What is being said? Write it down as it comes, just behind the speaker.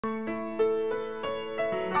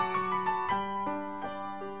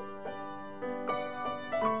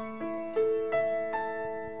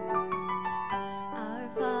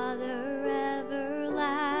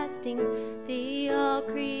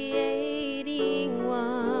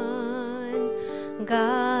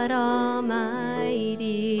God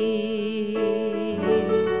Almighty.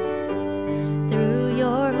 Through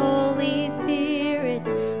your Holy Spirit,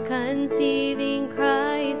 conceiving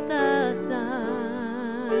Christ the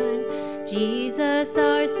Son, Jesus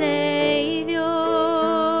our Savior.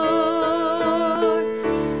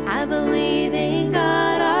 I believe in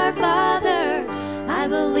God our Father, I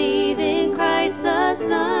believe in Christ the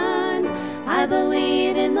Son, I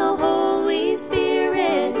believe in the Holy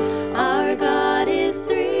Spirit, our God is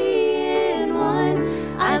three in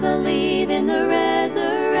one. I believe in the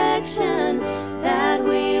resurrection, that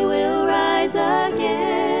we will rise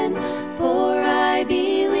again, for I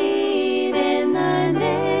believe in the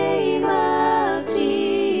name of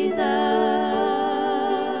Jesus.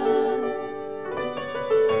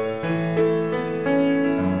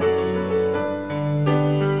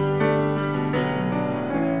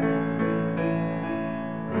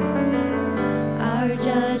 Our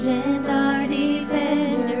judge and our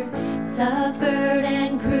defender suffered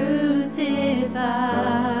and crucified.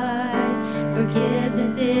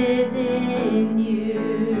 Forgiveness is in you.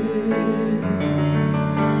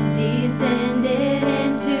 Descended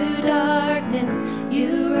into darkness,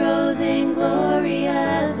 you rose in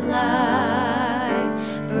glorious light,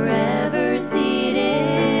 forever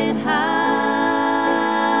seated high.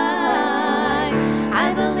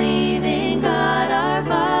 I believe in God our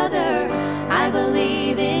Father, I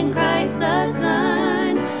believe in Christ the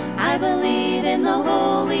Son, I believe in the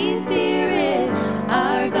Holy Spirit,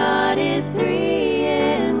 our God is three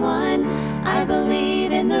in one. I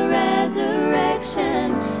believe in the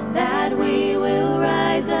resurrection, that we will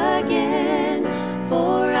rise